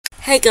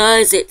Hey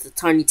guys, it's the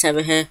Tiny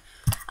Terror here,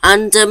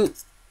 and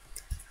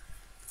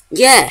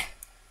yeah,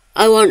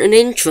 I want an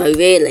intro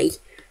really.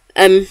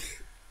 I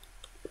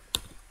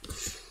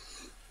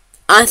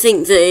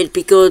think that it'd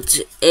be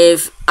good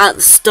if at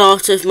the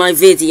start of my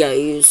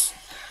videos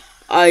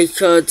I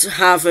could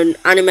have an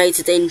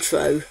animated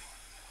intro,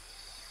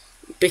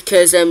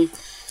 because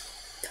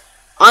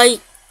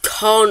I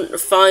can't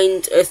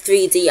find a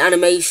 3D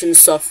animation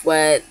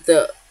software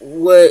that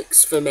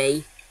works for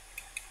me,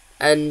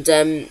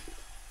 and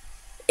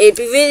it'd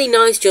be really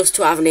nice just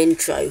to have an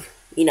intro,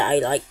 you know,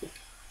 like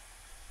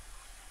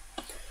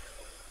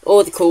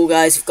all the cool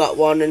guys have got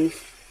one and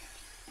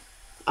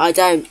I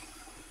don't.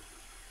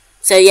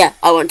 So yeah,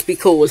 I want to be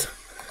cool.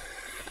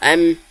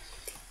 Here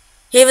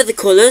are the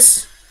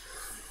colours.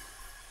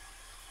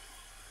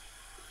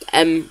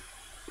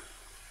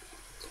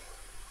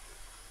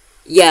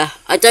 Yeah,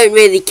 I don't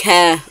really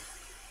care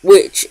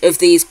which of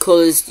these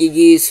colours you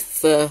use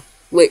for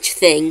which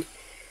thing,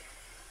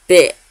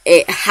 but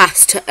it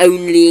has to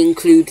only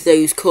include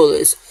those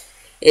colours.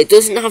 It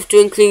doesn't have to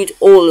include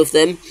all of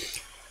them,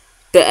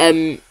 but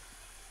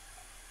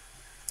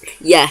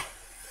yeah.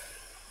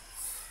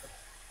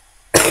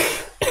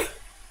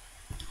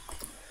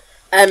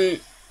 The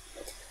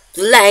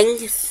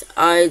length,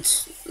 I'd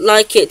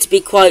like it to be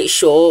quite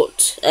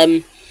short.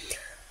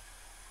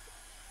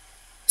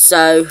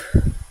 So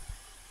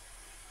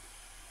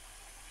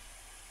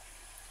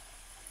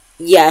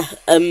yeah,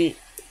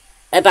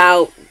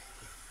 about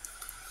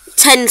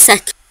 10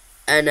 seconds,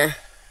 and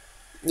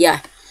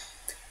yeah.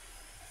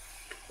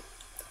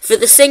 For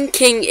the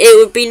syncing, it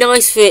would be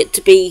nice for it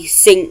to be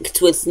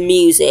synced with the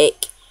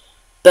music,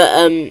 but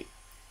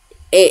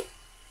it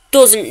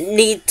doesn't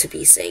need to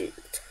be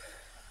synced.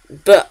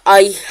 But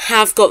I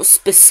have got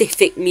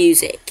specific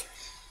music.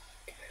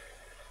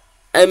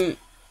 So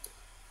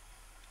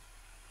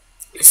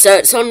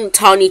it's on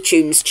Tiny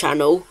Tunes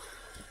channel,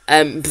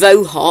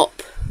 Brohop.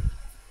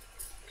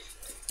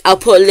 I'll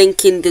put a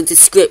link in the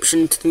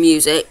description to the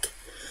music,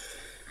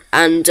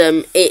 and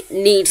it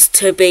needs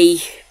to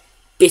be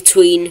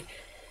between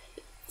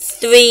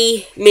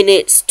 3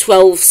 minutes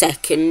 12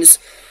 seconds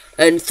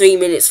and 3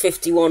 minutes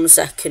 51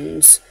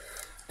 seconds.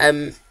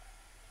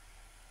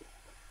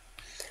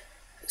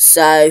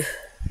 So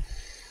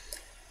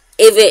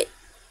if it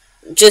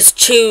just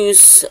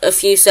choose a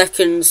few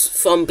seconds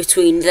from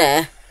between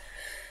there,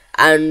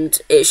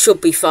 and it should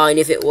be fine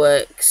if it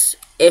works.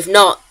 If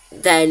not,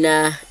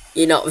 then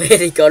you're not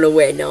really gonna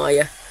win, are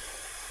you?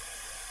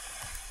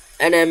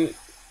 And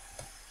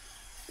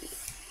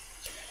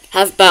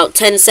have about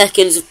 10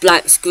 seconds of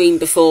black screen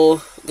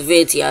before the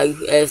video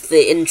of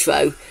the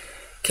intro,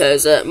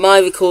 because my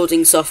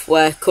recording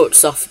software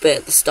cuts off a bit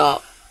at the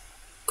start,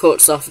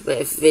 cuts off a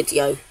bit of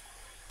video.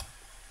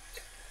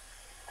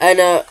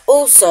 And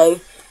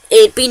also,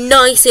 it'd be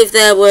nice if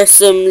there were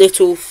some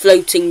little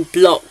floating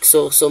blocks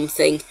or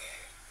something,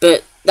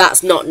 but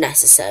that's not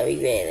necessary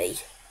really.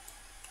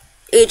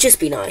 It'd just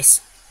be nice.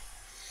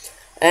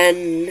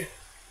 And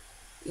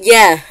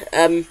yeah,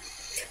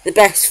 the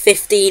best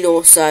 15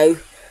 or so,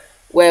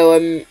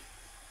 well,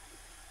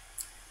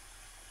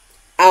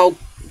 I'll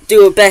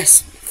do a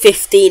best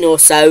 15 or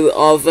so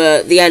of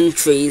the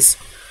entries,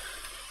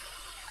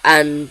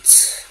 and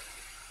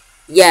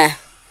yeah,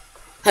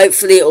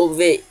 hopefully it will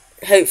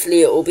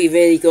be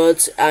really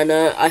good, and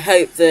I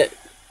hope that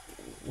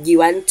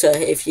you enter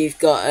if you've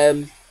got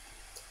a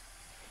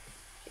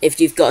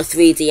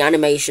 3D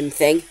animation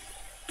thing.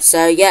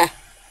 So yeah,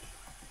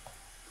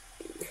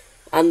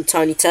 I'm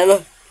Tiny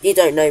Terror. You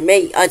don't know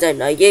me, I don't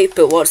know you,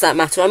 but what's that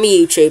matter? I'm a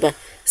YouTuber.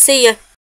 See ya.